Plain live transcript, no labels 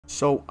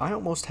So I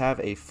almost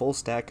have a full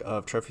stack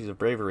of trophies of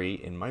bravery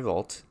in my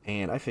vault,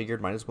 and I figured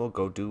might as well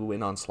go do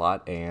an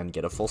onslaught and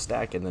get a full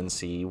stack and then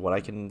see what I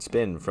can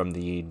spin from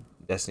the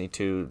Destiny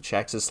 2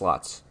 Shax's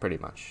slots, pretty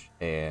much,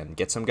 and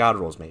get some god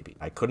rolls maybe.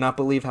 I could not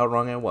believe how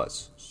wrong I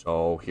was,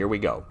 so here we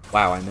go.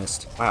 Wow, I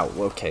missed. Wow,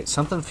 okay,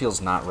 something feels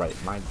not right.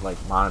 My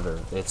monitor,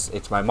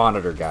 it's my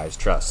monitor, guys.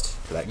 Trust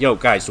for that. Yo,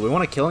 guys, do we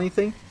want to kill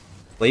anything?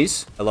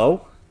 Please?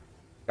 Hello?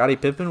 Scotty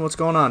Pippen, what's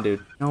going on,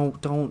 dude? No,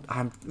 don't.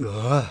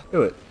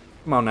 Do it.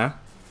 Come on now.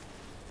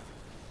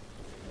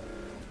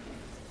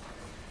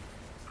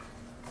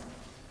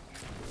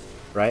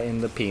 Right in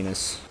the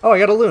penis. Oh, I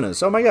got a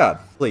Lunas. Oh my god.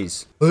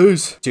 Please.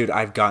 Please. Dude,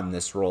 I've gotten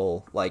this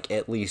roll like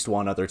at least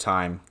one other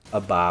time. A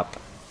bop.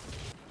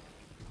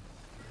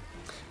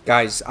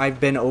 Guys, I've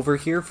been over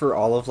here for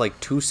all of like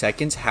 2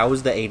 seconds. How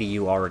is the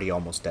ADU already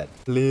almost dead?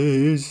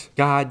 Please.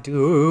 God,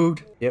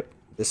 dude. Yep.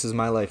 This is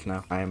my life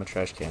now. I am a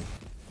trash can.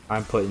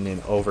 I'm putting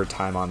in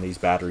overtime on these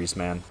batteries,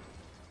 man.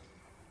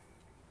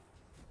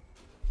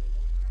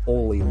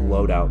 Holy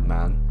loadout,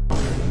 man.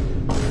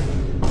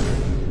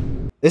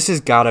 This has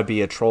gotta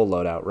be a troll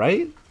loadout,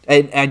 right?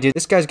 And dude,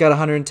 this guy's got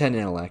 110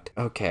 intellect.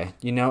 Okay,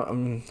 you know,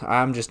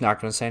 I'm just not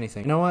gonna say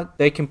anything. You know what?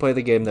 They can play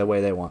the game the way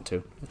they want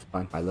to. It's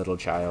fine. My little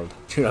child.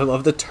 Dude, I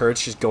love the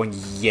turrets just going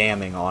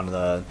yamming on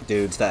the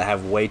dudes that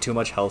have way too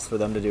much health for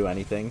them to do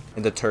anything.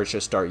 And the turrets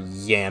just start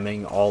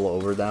yamming all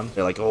over them.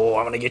 They're like, oh,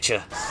 I'm gonna get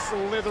you.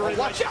 Slithering.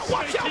 Watch out,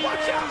 watch out,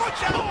 watch out,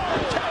 watch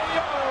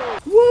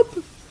out!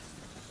 Whoop!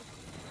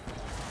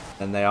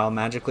 And they all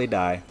magically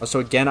die.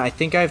 So again, I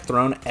think I've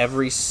thrown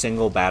every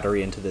single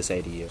battery into this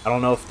ADU. I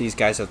don't know if these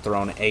guys have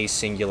thrown a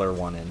singular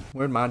one in.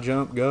 Where'd my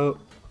jump go?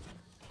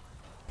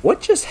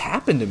 What just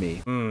happened to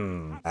me?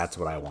 That's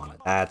what I wanted.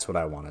 That's what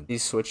I wanted.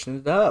 He's switching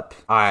it up.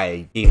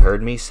 He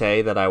heard me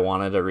say that I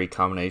wanted a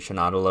recombination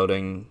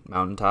autoloading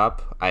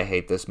mountaintop. I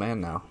hate this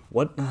man now.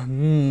 What?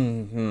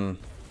 Did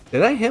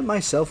I hit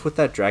myself with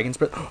that dragon's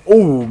breath?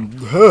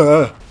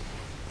 Oh,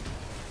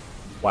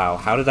 wow,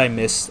 how did I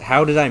miss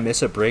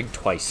a brig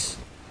twice?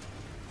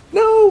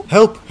 No!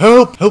 Help!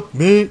 Help! Help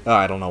me! Oh,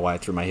 I don't know why I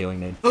threw my healing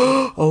nade.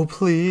 Oh,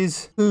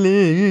 please.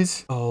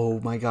 Please. Oh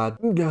my god.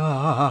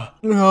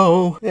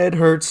 No. It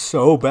hurts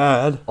so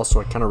bad. Also,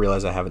 I kind of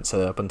realized I haven't set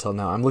it up until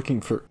now. I'm looking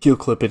for heal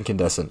clip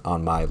incandescent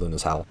on my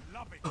Luna's Howl.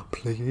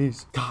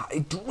 Please.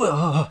 God.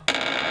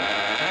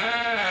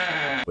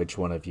 Which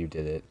one of you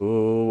did it?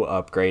 Ooh,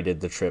 upgraded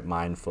the trip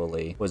mine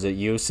fully. Was it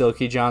you,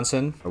 Silky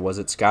Johnson? Or was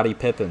it Scotty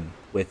Pippen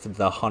with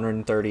the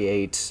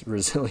 138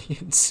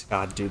 resilience?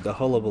 God, dude, the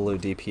Hullabaloo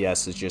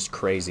DPS is just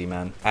crazy,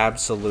 man.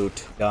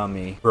 Absolute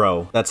dummy.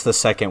 Bro, that's the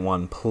second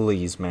one.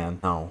 Please, man.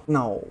 No.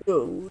 No.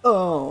 Dude.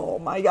 Oh,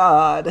 my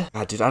God.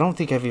 God, dude, I don't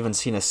think I've even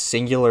seen a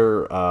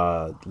singular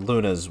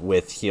Lunas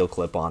with heal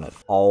clip on it.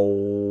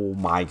 Oh,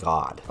 my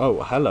God.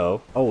 Oh,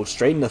 hello. Oh,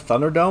 straight in the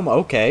Thunderdome?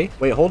 Okay.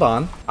 Wait, hold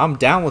on. I'm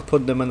down with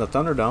putting them in the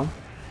Thunderdome.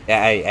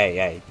 Yeah,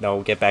 hey,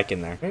 no, get back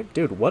in there. Hey,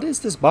 dude, what is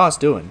this boss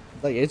doing?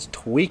 Like, it's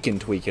tweaking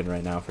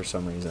right now for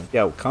some reason.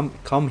 Yo, come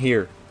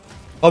here.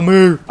 Come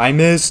here. I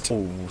missed.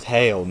 Oh,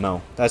 hell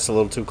no. That's a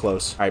little too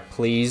close. All right,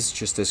 please,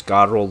 just this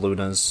god roll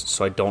Lunas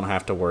so I don't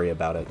have to worry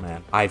about it,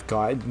 man. I've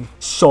got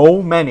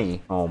so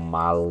many. Oh,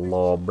 my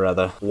lord,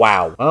 brother.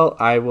 Wow. Well,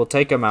 I will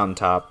take a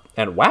mountaintop.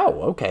 And wow,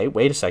 okay,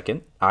 wait a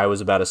second. I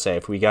was about to say,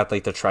 if we got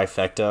like the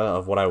trifecta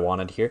of what I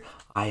wanted here,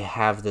 I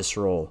have this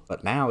roll.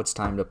 But now it's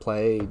time to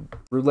play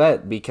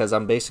roulette because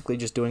I'm basically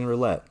just doing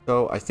roulette.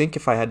 So I think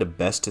if I had to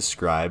best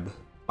describe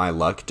my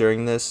luck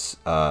during this,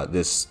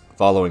 this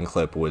following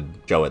clip would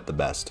show it the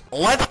best.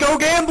 Let's go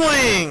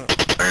gambling!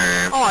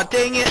 Aw,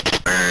 dang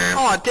it!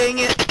 Aw, dang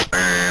it!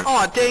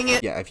 Aw, dang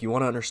it! Yeah, if you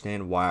want to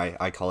understand why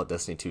I call it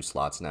Destiny 2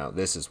 slots now,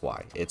 this is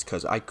why. It's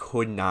because I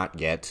could not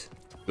get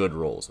good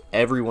rolls.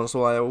 Every once in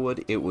a while I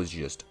would, it was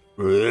just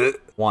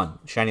one.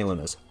 Shiny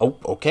Lunas. Oh,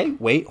 okay,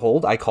 wait,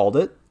 hold, I called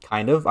it.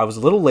 Kind of. I was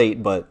a little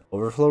late, but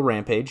Overflow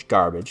Rampage,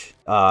 garbage.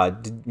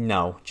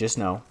 No, just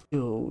no.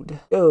 Dude.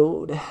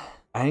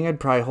 I think I'd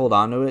probably hold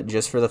on to it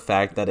just for the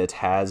fact that it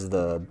has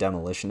the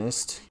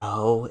Demolitionist.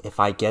 Oh, if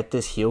I get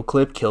this heal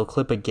clip, kill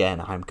clip again,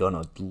 I'm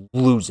gonna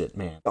lose it,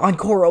 man.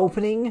 Encore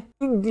opening?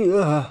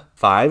 Ugh.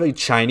 5,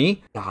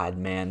 shiny. God,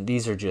 man,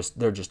 they're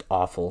just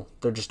awful.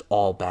 They're just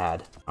all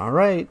bad. All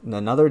right,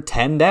 another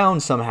 10 down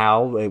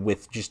somehow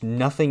with just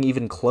nothing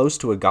even close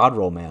to a god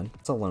roll, man.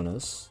 It's a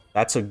Lunas.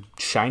 That's a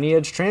shiny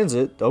edge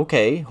transit.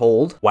 Okay,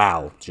 hold.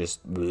 Wow,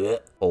 just bleh.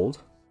 Hold.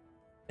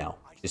 No,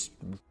 just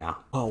no.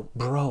 Oh,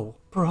 bro,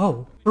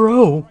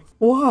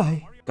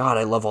 why? God,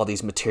 I love all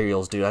these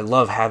materials, dude. I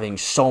love having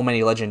so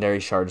many legendary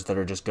shards that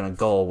are just gonna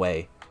go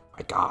away.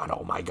 My God,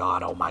 oh my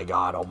God, oh my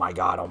God, oh my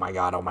God, oh my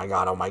God, oh my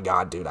God, oh my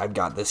God, dude. I've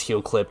got this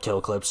heal clip,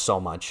 kill clip so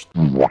much.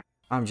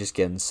 I'm just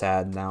getting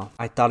sad now.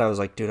 I thought I was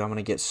like, dude, I'm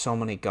gonna get so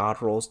many god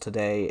rolls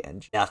today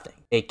and nothing.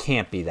 It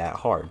can't be that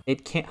hard.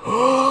 It can't.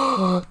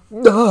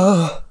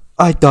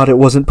 I thought it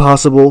wasn't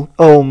possible.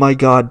 Oh my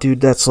god,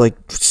 dude, that's like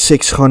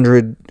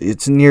 600.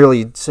 It's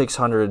nearly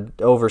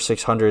 600, over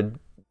 600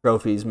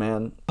 trophies,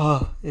 man.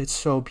 Oh, it's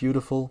so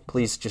beautiful.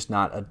 Please just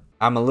not a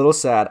I'm a little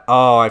sad.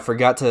 Oh, I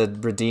forgot to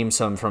redeem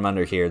some from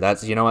under here.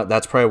 That's, you know what?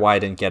 That's probably why I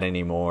didn't get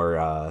any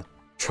more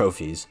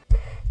trophies.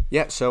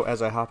 Yeah, so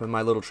as I hop in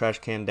my little trash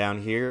can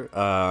down here,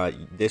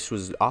 this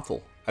was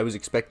awful. I was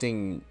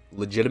expecting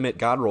legitimate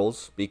god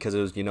rolls because it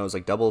was, you know, it was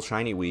like double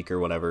shiny week or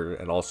whatever,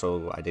 and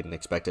also I didn't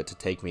expect it to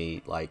take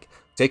me like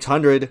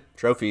 600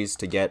 trophies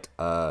to get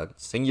a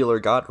singular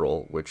god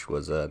roll, which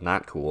was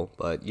not cool.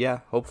 But yeah,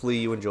 hopefully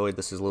you enjoyed.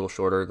 This is a little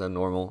shorter than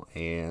normal,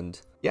 and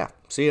yeah,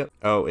 see ya.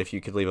 Oh, if you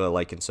could leave a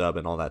like and sub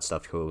and all that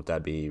stuff, cool,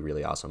 that'd be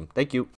really awesome. Thank you.